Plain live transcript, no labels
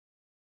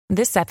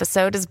This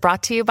episode is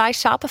brought to you by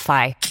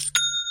Shopify.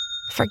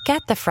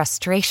 Forget the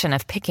frustration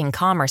of picking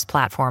commerce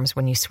platforms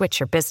when you switch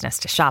your business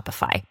to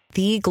Shopify,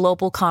 the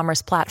global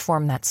commerce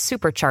platform that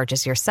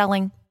supercharges your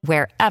selling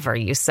wherever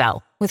you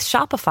sell. With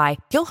Shopify,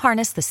 you'll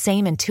harness the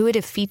same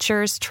intuitive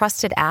features,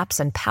 trusted apps,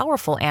 and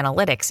powerful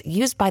analytics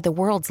used by the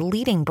world's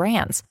leading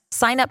brands.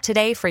 Sign up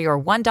today for your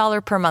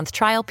 $1 per month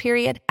trial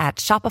period at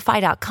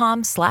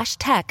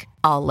shopify.com/tech,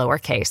 all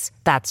lowercase.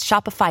 That's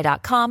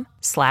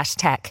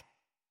shopify.com/tech.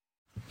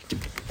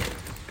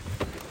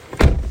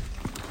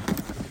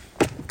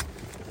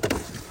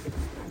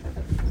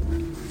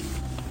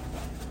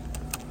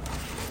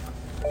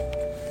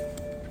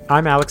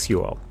 I'm Alex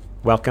Ewell.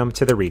 Welcome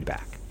to the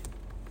Readback.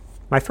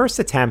 My first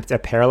attempt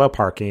at parallel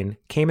parking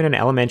came in an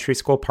elementary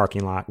school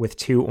parking lot with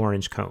 2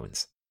 orange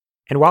cones.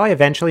 And while I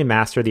eventually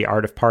mastered the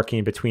art of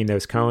parking between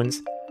those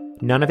cones,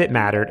 none of it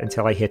mattered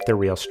until I hit the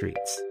real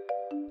streets.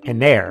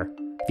 And there,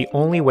 the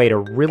only way to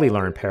really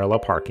learn parallel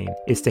parking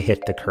is to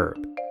hit the curb.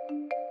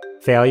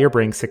 Failure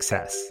brings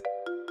success.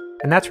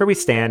 And that's where we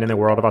stand in the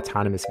world of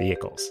autonomous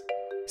vehicles,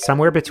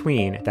 somewhere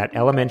between that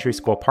elementary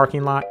school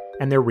parking lot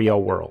and the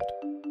real world.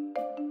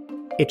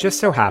 It just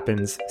so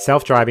happens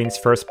self-driving's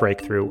first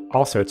breakthrough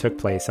also took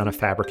place on a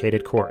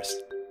fabricated course,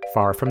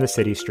 far from the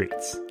city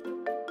streets.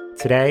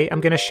 Today,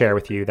 I'm going to share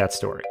with you that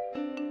story.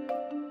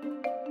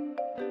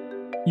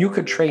 You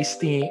could trace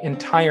the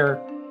entire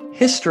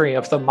history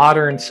of the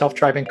modern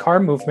self-driving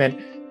car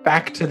movement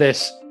back to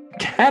this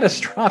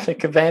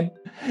catastrophic event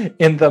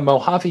in the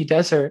Mojave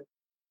Desert.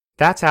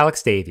 That's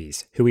Alex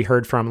Davies, who we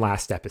heard from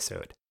last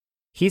episode.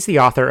 He's the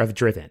author of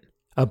Driven,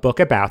 a book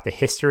about the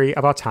history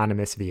of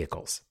autonomous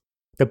vehicles.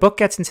 The book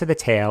gets into the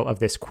tale of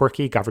this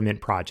quirky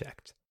government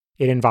project.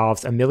 It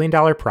involves a $1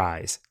 million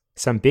prize,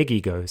 some big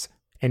egos,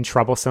 and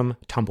troublesome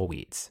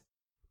tumbleweeds.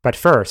 But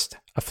first,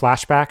 a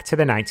flashback to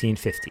the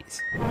 1950s.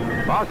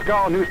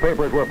 Moscow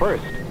newspapers were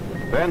first.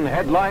 Then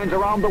headlines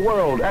around the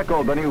world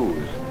echoed the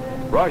news.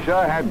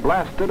 Russia had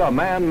blasted a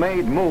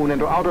man-made moon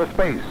into outer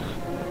space.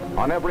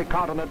 On every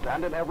continent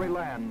and in every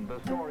land, the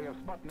story of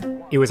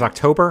Sputnik... It was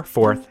October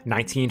 4th,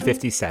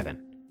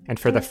 1957. And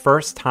for the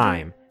first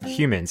time,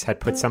 humans had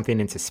put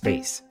something into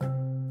space.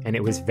 And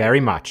it was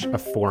very much a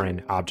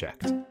foreign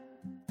object.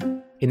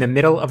 In the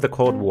middle of the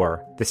Cold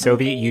War, the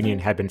Soviet Union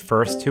had been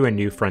first to a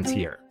new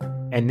frontier.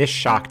 And this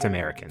shocked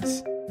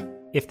Americans.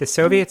 If the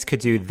Soviets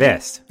could do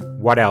this,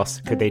 what else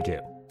could they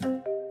do?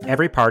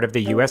 Every part of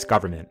the US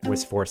government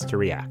was forced to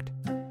react.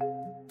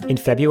 In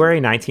February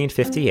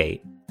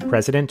 1958,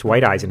 President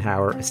Dwight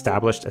Eisenhower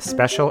established a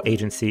special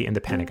agency in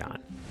the Pentagon.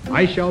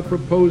 I shall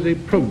propose a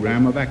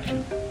program of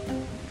action.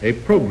 A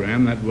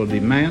program that will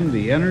demand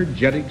the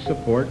energetic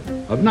support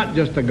of not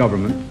just the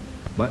government,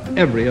 but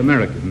every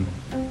American,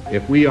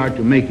 if we are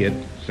to make it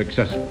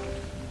successful.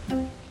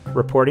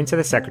 Reporting to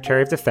the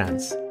Secretary of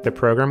Defense, the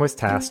program was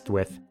tasked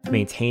with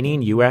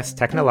maintaining U.S.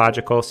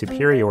 technological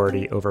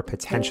superiority over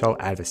potential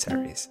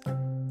adversaries.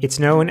 It's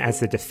known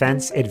as the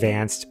Defense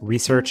Advanced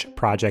Research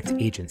Project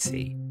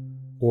Agency,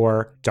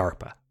 or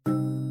DARPA.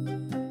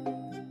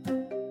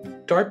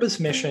 DARPA's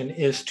mission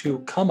is to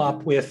come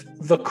up with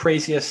the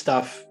craziest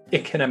stuff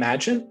it can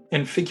imagine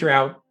and figure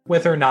out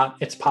whether or not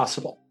it's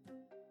possible.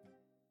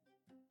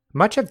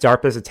 Much of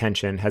DARPA's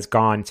attention has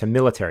gone to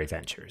military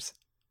ventures,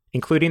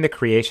 including the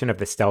creation of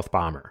the stealth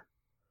bomber.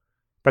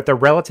 But the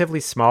relatively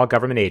small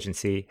government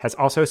agency has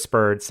also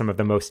spurred some of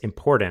the most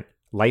important,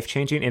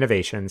 life-changing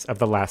innovations of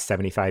the last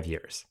 75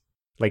 years,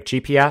 like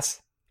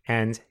GPS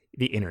and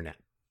the internet.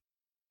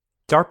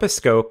 DARPA's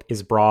scope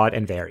is broad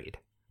and varied,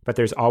 but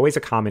there's always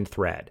a common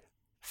thread: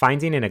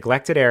 finding a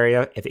neglected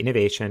area of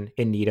innovation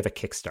in need of a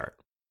kickstart,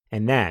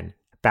 and then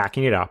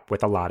backing it up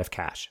with a lot of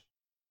cash.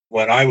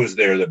 When I was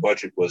there, the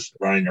budget was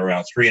running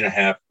around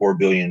 $3.5–4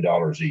 billion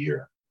a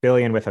year.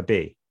 Billion with a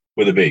B.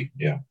 With a B,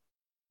 yeah.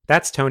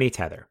 That's Tony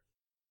Tether.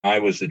 I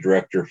was the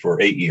director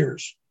for 8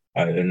 years,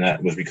 and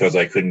that was because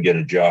I couldn't get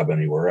a job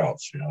anywhere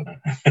else.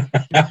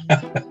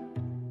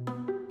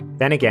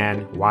 Then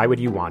again, why would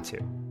you want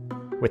to?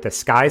 With the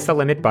sky's the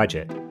limit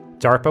budget,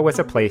 DARPA was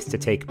a place to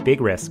take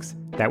big risks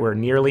that were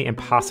nearly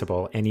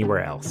impossible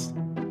anywhere else.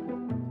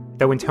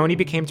 Though when Tony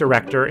became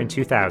director in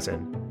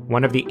 2000,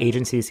 one of the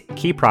agency's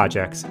key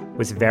projects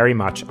was very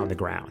much on the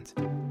ground.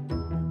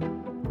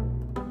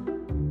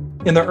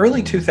 In the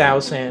early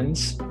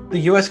 2000s, the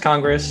U.S.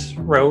 Congress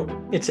wrote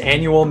its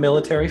annual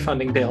military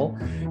funding bill,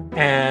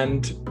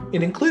 and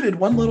it included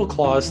one little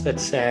clause that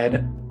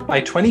said,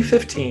 by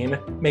 2015,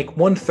 make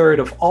 1/3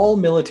 of all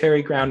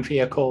military ground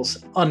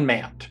vehicles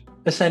unmanned,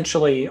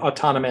 essentially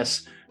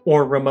autonomous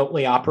or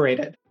remotely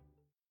operated.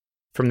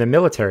 From the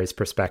military's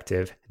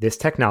perspective, this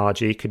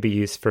technology could be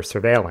used for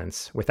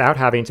surveillance without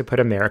having to put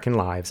American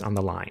lives on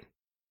the line.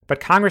 But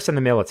Congress and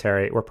the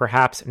military were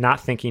perhaps not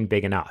thinking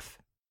big enough.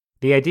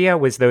 The idea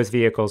was those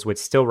vehicles would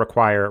still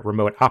require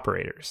remote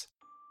operators.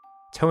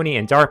 Tony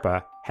and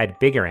DARPA had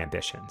bigger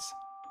ambitions.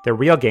 The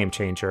real game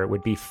changer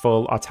would be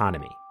full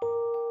autonomy.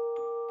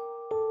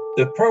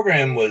 The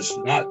program was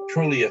not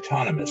truly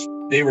autonomous.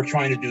 They were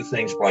trying to do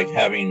things like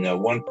having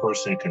one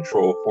person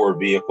control 4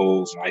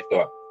 vehicles. And I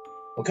thought,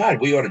 well,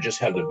 God, we ought to just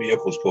have the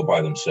vehicles go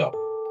by themselves.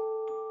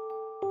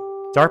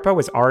 DARPA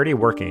was already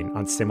working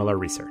on similar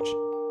research.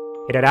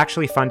 It had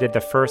actually funded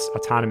the first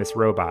autonomous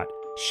robot,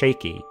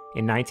 Shaky,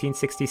 in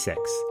 1966,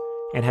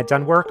 and had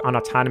done work on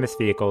autonomous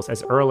vehicles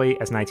as early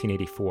as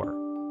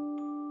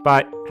 1984.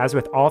 But, as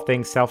with all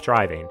things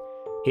self-driving,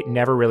 it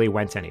never really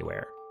went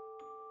anywhere.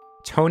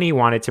 Tony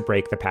wanted to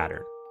break the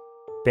pattern.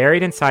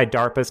 Buried inside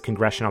DARPA's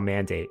congressional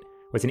mandate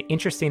was an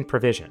interesting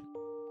provision: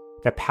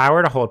 the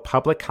power to hold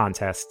public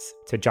contests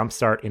to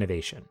jumpstart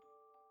innovation.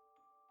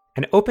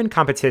 An open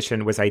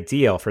competition was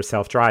ideal for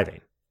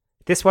self-driving.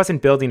 This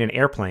wasn't building an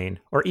airplane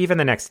or even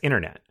the next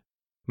internet.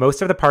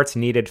 Most of the parts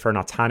needed for an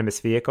autonomous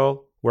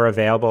vehicle were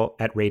available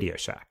at Radio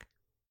Shack.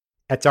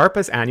 At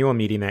DARPA's annual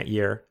meeting that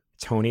year,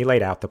 Tony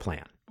laid out the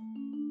plan.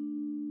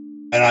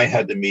 And I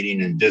had the meeting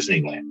in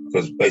Disneyland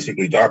because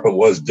basically DARPA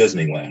was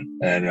Disneyland.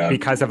 And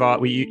because of all,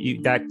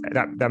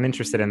 I'm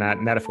interested in that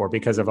metaphor,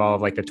 because of all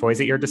of like the toys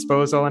at your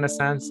disposal in a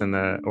sense, and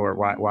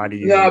why do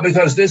you? No,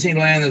 because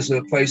Disneyland is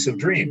a place of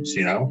dreams,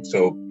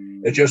 so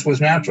it just was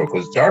natural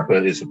because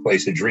DARPA is a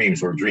place of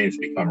dreams where dreams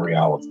become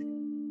reality.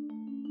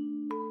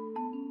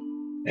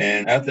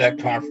 And at that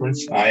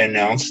conference, I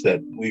announced that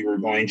we were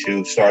going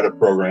to start a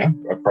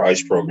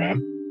prize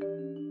program.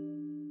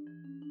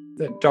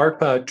 The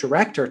DARPA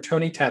director,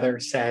 Tony Tether,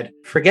 said,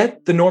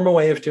 forget the normal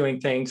way of doing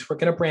things. We're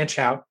going to branch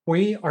out.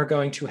 We are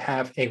going to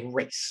have a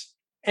race.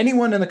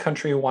 Anyone in the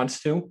country who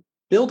wants to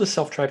build a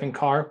self-driving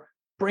car,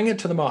 bring it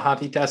to the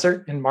Mojave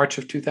Desert in March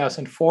of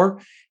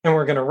 2004, and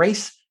we're going to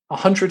race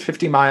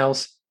 150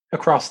 miles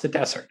across the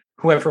desert.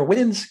 Whoever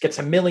wins gets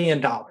 $1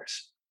 million.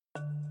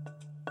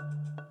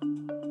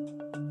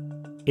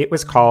 It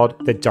was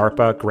called the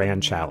DARPA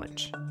Grand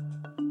Challenge.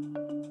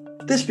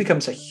 This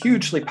becomes a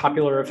hugely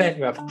popular event.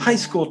 You have high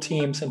school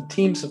teams and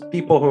teams of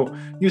people who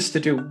used to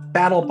do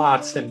battle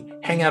bots and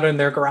hang out in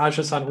their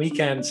garages on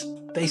weekends.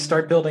 They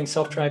start building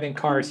self-driving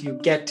cars. You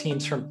get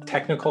teams from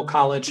technical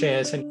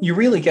colleges, and you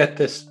really get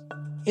this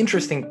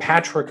interesting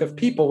patchwork of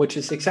people, which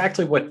is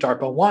exactly what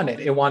DARPA wanted.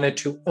 It wanted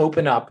to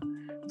open up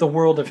the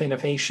world of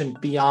innovation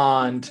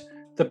beyond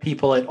the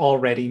people it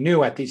already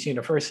knew at these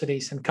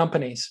universities and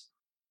companies.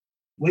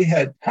 We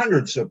had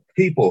hundreds of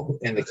people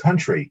in the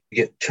country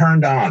get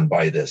turned on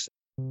by this.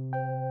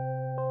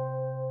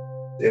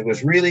 It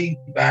was really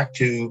back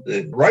to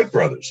the Wright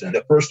brothers and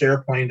the first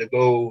airplane to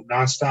go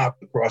nonstop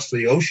across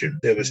the ocean.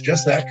 There was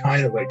just that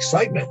kind of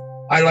excitement.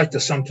 I like to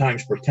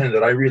sometimes pretend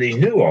that I really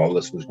knew all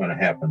this was going to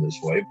happen this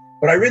way,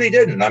 but I really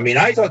didn't. I mean,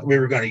 I thought we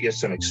were going to get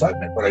some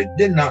excitement, but I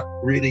did not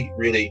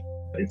really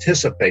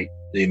anticipate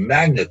the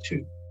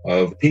magnitude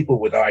of people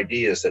with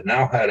ideas that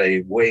now had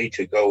a way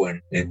to go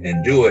and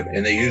do it,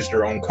 and they used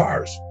their own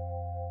cars.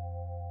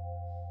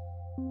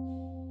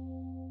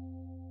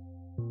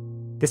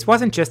 This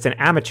wasn't just an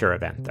amateur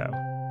event, though.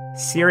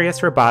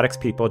 Serious robotics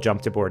people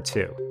jumped aboard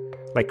too,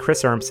 like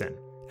Chris Urmson,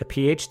 a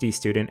PhD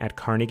student at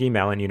Carnegie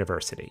Mellon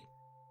University.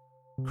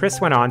 Chris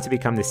went on to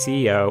become the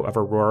CEO of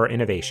Aurora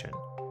Innovation,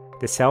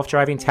 the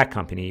self-driving tech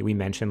company we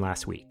mentioned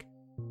last week.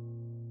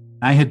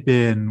 I had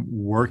been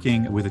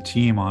working with a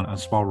team on a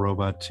small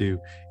robot to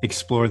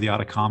explore the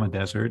Atacama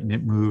Desert, and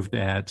it moved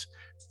at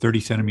 30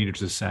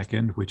 centimeters a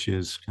second, which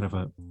is kind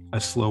of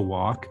a slow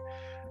walk.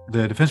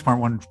 The Defense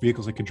Department wanted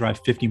vehicles that could drive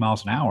 50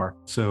 miles an hour.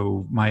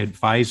 So my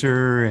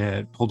advisor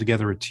had pulled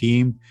together a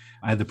team.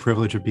 I had the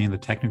privilege of being the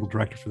technical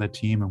director for that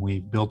team, and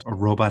we built a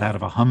robot out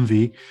of a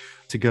Humvee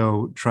to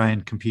go try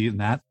and compete in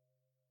that.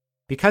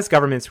 Because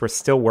governments were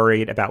still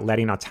worried about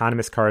letting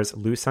autonomous cars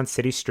loose on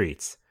city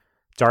streets,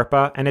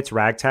 DARPA and its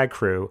ragtag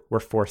crew were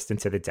forced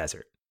into the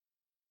desert.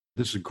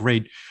 This is a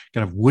great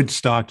kind of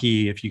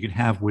Woodstocky, if you could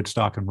have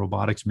Woodstock and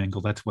robotics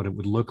mingle, that's what it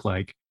would look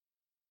like.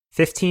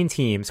 15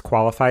 teams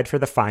qualified for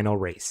the final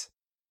race.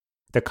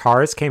 The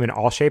cars came in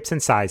all shapes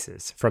and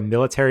sizes, from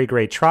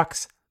military-grade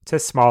trucks to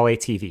small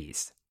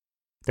ATVs.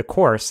 The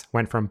course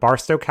went from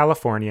Barstow,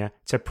 California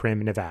to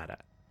Primm, Nevada.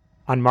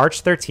 On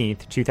March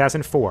 13th,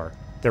 2004,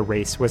 the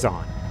race was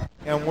on.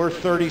 And we're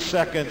 30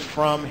 seconds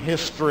from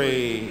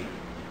history.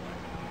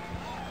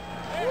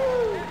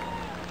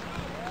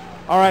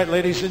 All right,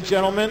 ladies and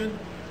gentlemen,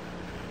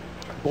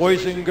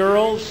 boys and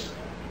girls.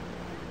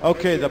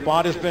 Okay, the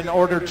bot has been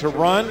ordered to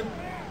run.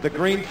 The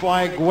green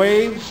flag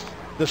waves.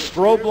 The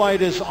strobe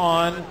light is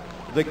on.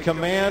 The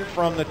command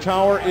from the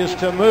tower is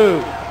to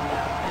move.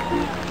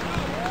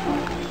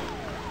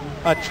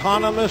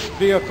 Autonomous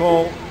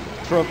vehicle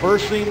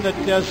traversing the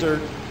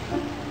desert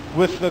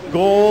with the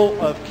goal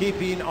of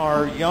keeping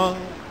our young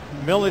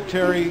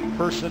military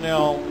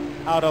personnel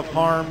out of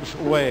harm's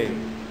way.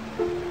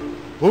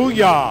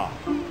 Booyah!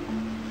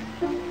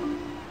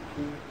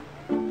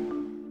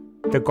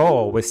 The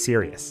goal was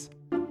serious.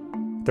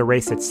 The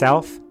race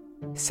itself,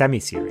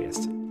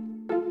 semi-serious.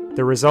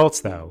 The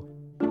results, though,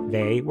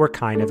 they were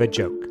kind of a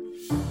joke.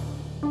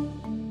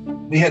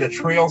 We had a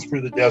trail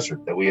through the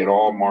desert that we had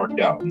all marked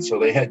out. And so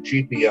they had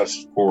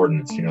GPS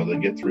coordinates, to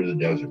get through the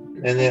desert.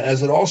 And then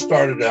as it all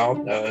started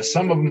out,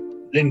 some of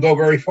them didn't go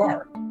very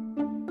far.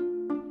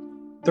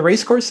 The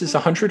race course is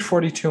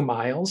 142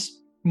 miles.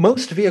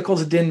 Most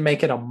vehicles didn't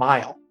make it a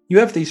mile. You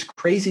have these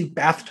crazy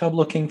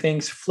bathtub-looking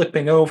things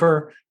flipping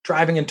over,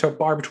 driving into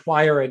barbed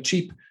wire. A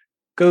Jeep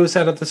goes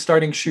out of the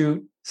starting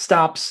chute,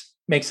 stops,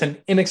 makes an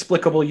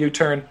inexplicable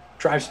U-turn,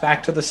 drives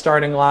back to the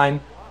starting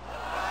line.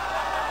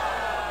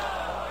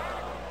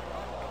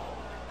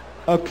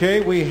 Okay,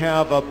 we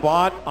have a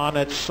bot on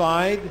its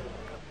side.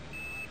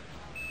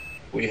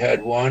 We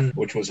had one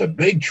which was a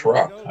big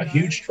truck, a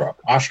huge truck,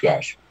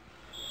 Oshkosh.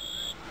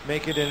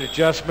 Making an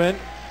adjustment,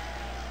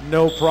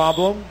 no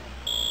problem.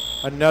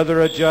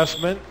 Another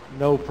adjustment,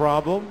 no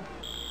problem.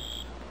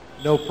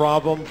 No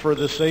problem for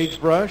the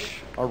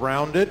sagebrush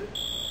around it.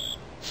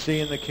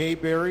 Seeing the K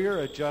barrier,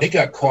 adjust. It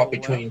got caught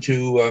between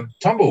two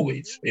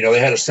tumbleweeds. They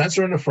had a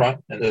sensor in the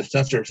front, and the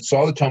sensor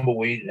saw the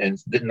tumbleweed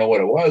and didn't know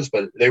what it was,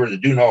 but they were to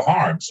do no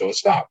harm, so it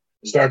stopped.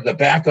 It started to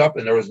back up,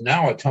 and there was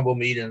now a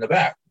tumbleweed in the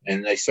back,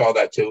 and they saw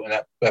that too. And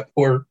that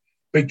poor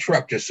big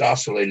truck just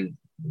oscillated,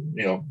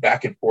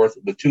 back and forth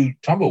with two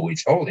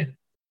tumbleweeds holding it.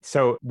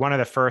 So one of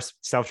the first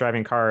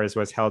self-driving cars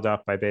was held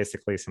up by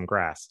basically some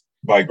grass.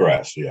 By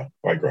grass, yeah,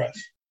 by grass.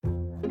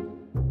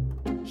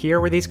 Here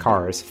were these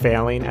cars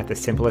failing at the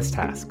simplest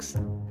tasks.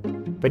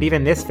 But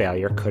even this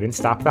failure couldn't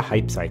stop the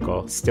hype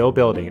cycle still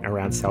building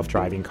around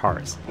self-driving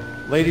cars.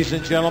 Ladies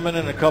and gentlemen,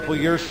 in a couple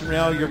years from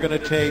now, you're going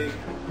to take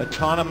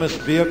autonomous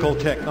vehicle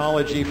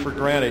technology for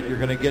granted. You're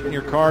going to get in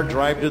your car,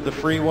 drive to the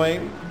freeway,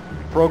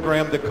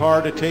 program the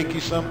car to take you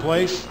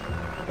someplace,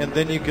 and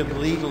then you can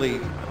legally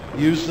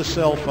use the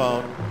cell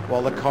phone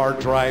while the car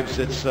drives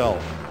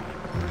itself.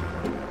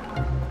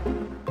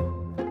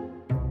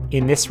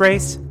 In this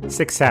race,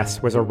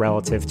 success was a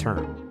relative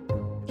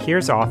term.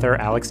 Here's author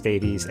Alex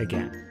Davies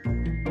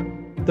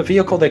again. The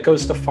vehicle that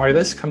goes the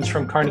farthest comes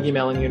from Carnegie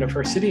Mellon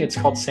University. It's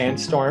called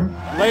Sandstorm.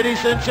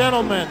 Ladies and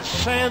gentlemen,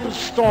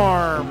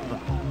 Sandstorm.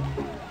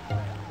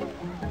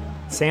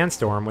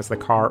 Sandstorm was the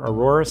car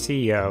Aurora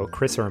CEO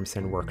Chris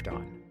Urmson worked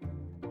on.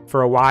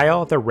 For a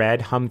while, the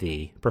red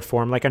Humvee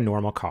performed like a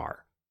normal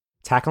car,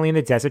 tackling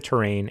the desert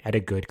terrain at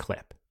a good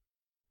clip.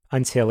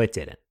 Until it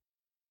didn't.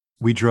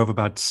 We drove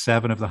about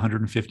 7 of the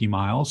 150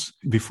 miles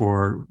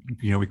before,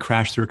 we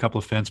crashed through a couple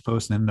of fence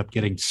posts and ended up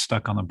getting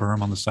stuck on the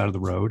berm on the side of the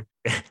road.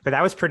 But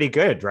that was pretty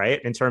good, right?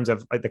 In terms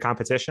of the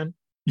competition?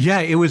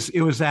 Yeah, it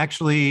was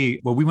actually,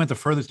 we went the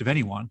furthest of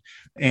anyone.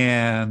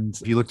 And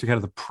if you looked at kind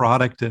of the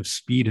product of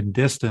speed and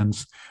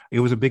distance, it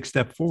was a big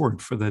step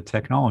forward for the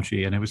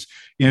technology. And it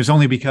was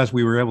only because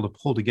we were able to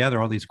pull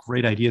together all these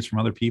great ideas from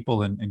other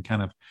people and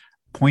kind of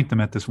point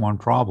them at this one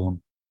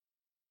problem.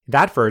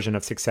 That version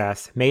of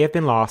success may have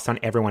been lost on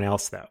everyone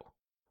else, though.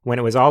 When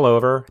it was all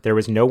over, there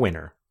was no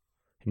winner,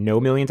 no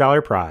 $1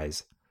 million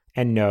prize,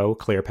 and no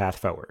clear path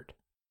forward.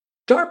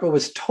 DARPA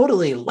was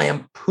totally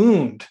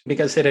lampooned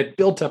because it had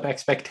built up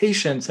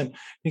expectations, and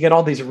you get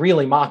all these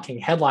really mocking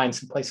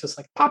headlines in places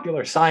like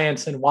Popular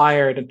Science and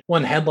Wired, and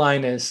one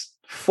headline is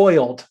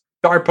foiled,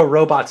 DARPA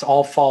robots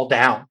all fall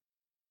down.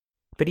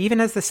 But even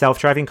as the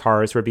self-driving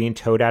cars were being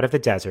towed out of the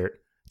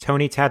desert,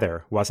 Tony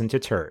Tether wasn't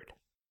deterred.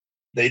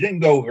 They didn't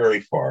go very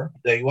far.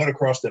 They went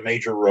across the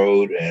major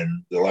road,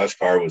 and the last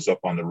car was up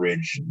on the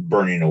ridge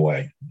burning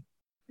away.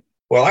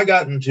 Well, I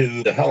got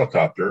into the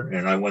helicopter,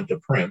 and I went to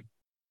Prim.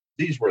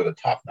 These were the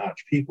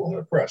top-notch people in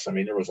the press. I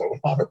mean, there was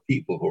a lot of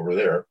people who were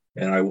there.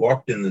 And I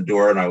walked in the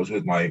door, and I was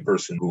with my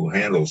person who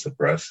handles the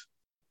press.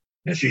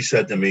 And she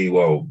said to me,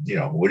 well,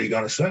 what are you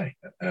going to say?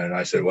 And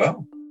I said,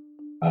 well,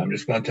 I'm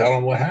just going to tell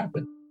them what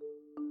happened.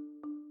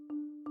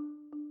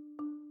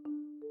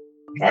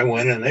 I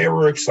went and they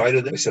were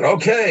excited. They said,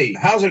 okay,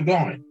 how's it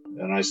going?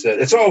 And I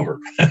said, it's over.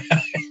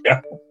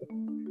 Yeah.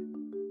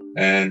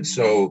 And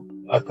so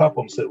a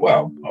couple of them said,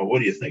 well, what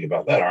do you think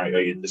about that? Are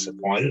you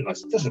disappointed? And I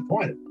said,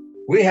 disappointed.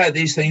 We had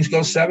these things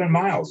go 7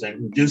 miles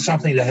and do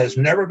something that has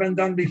never been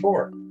done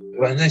before.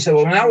 And they said,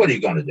 well, now what are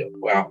you going to do?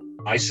 Well,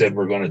 I said,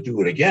 we're going to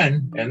do it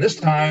again. And this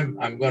time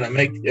I'm going to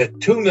make it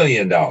 $2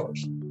 million.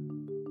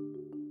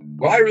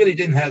 Well, I really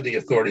didn't have the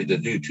authority to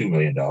do $2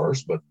 million,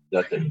 but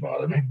that didn't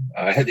bother me.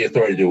 I had the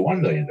authority to do $1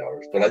 million,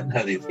 but I didn't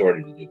have the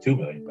authority to do $2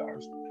 million.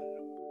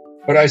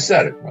 But I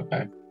said it,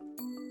 okay?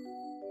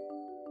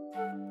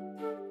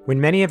 When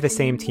many of the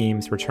same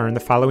teams returned the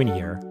following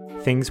year,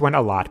 things went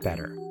a lot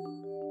better.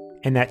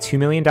 And that $2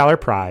 million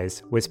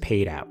prize was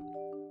paid out.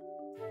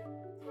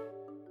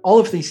 All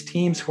of these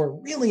teams who are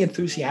really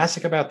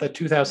enthusiastic about the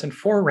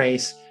 2004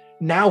 race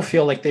now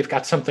feel like they've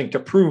got something to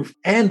prove,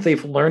 and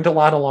they've learned a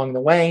lot along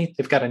the way.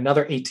 They've got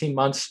another 18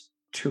 months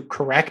to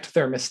correct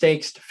their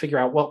mistakes, to figure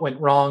out what went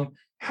wrong,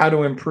 how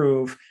to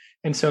improve.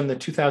 And so in the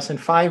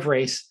 2005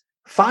 race,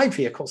 5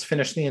 vehicles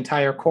finished the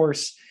entire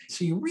course.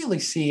 So you really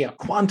see a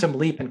quantum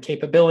leap in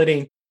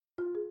capability.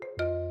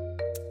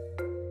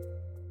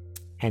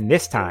 And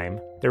this time,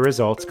 the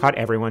results caught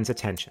everyone's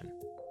attention.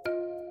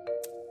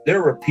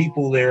 There were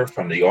people there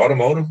from the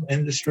automotive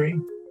industry.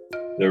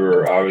 There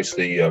were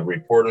obviously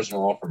reporters and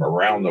all from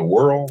around the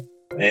world,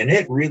 and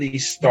it really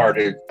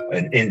started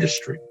an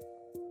industry.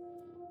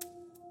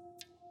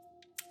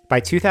 By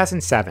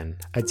 2007,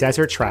 a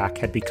desert track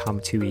had become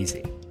too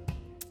easy.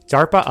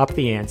 DARPA upped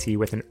the ante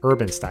with an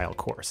urban-style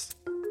course.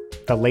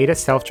 The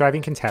latest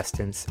self-driving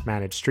contestants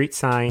manage street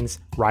signs,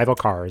 rival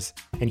cars,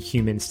 and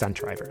human stunt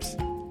drivers,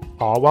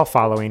 all while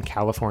following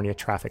California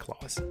traffic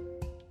laws.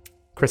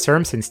 Chris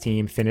Urmson's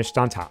team finished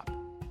on top.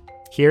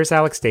 Here's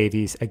Alex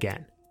Davies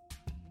again.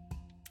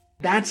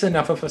 That's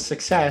enough of a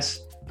success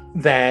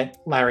that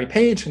Larry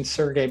Page and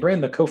Sergey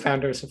Brin, the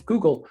co-founders of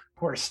Google,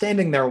 who are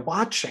standing there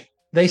watching,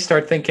 they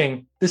start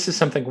thinking, this is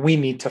something we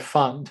need to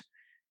fund.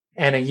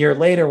 And a year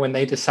later, when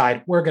they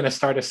decide we're going to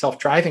start a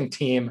self-driving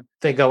team,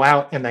 they go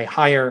out and they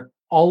hire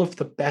all of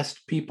the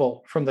best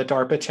people from the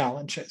DARPA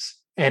challenges.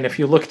 And if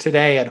you look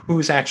today at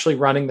who's actually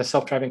running the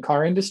self-driving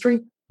car industry,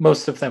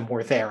 most of them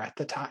were there at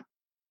the time.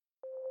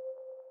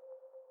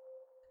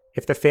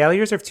 If the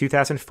failures of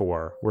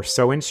 2004 were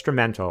so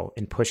instrumental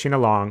in pushing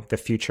along the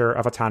future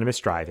of autonomous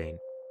driving,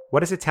 what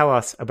does it tell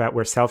us about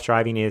where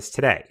self-driving is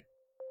today?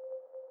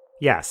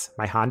 Yes,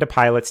 my Honda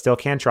Pilot still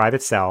can't drive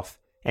itself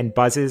and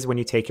buzzes when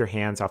you take your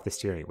hands off the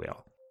steering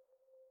wheel.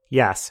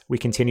 Yes, we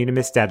continue to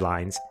miss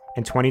deadlines,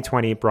 and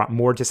 2020 brought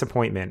more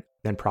disappointment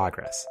than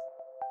progress.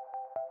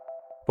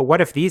 But what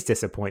if these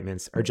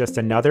disappointments are just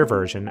another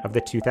version of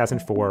the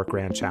 2004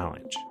 Grand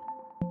Challenge?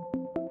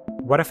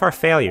 What if our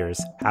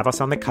failures have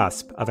us on the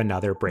cusp of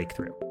another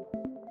breakthrough?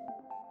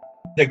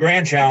 The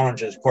Grand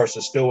Challenge, of course,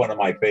 is still one of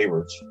my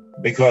favorites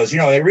because,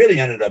 they really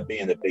ended up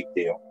being a big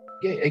deal.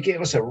 It gave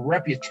us a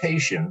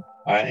reputation.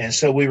 And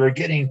so we were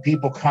getting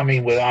people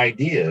coming with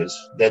ideas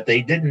that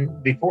they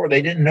didn't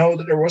know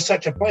that there was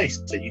such a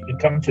place that you can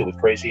come to with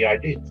crazy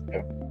ideas.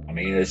 I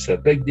mean, it's a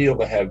big deal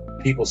to have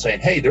people saying,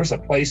 hey, there's a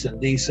place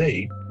in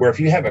DC where if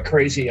you have a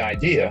crazy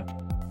idea,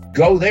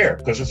 go there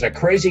because there's a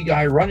crazy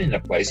guy running the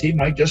place. He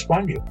might just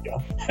fund you.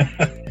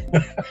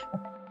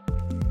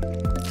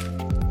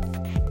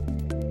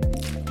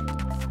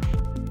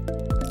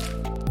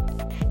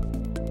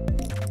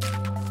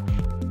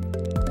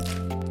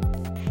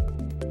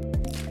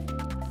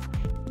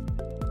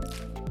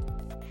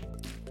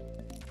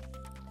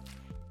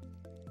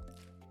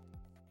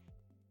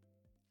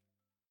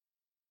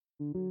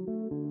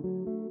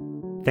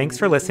 Thanks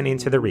for listening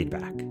to The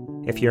Readback.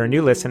 If you're a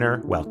new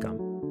listener, welcome.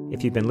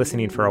 If you've been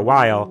listening for a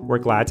while, we're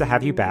glad to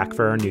have you back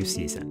for our new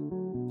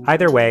season.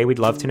 Either way, we'd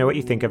love to know what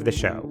you think of the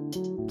show.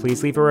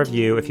 Please leave a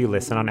review if you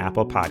listen on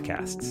Apple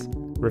Podcasts.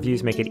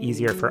 Reviews make it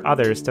easier for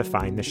others to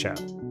find the show.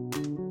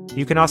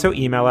 You can also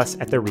email us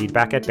at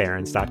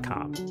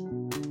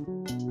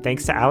thereadback@barrons.com.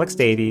 Thanks to Alex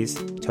Davies,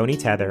 Tony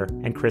Tether,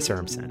 and Chris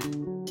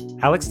Urmson.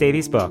 Alex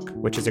Davies' book,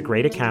 which is a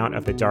great account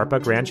of the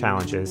DARPA Grand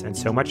Challenges and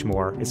so much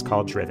more, is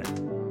called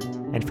Driven.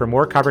 And for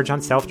more coverage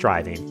on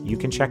self-driving, you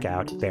can check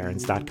out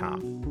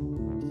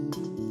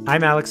barrons.com.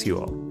 I'm Alex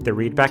Ewell. The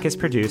Readback is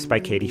produced by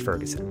Katie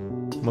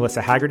Ferguson.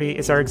 Melissa Haggerty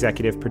is our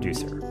executive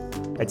producer.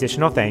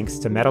 Additional thanks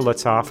to Meta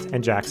Lutzoft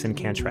and Jackson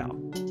Cantrell.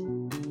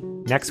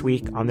 Next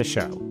week on the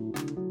show,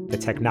 the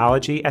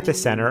technology at the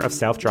center of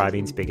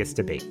self-driving's biggest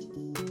debate.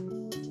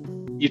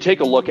 You take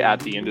a look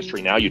at the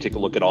industry now, you take a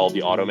look at all the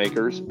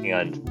automakers,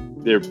 and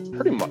they're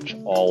pretty much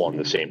all on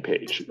the same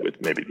page,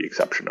 with maybe the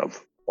exception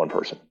of one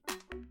person.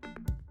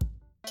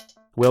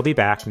 We'll be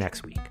back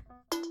next week.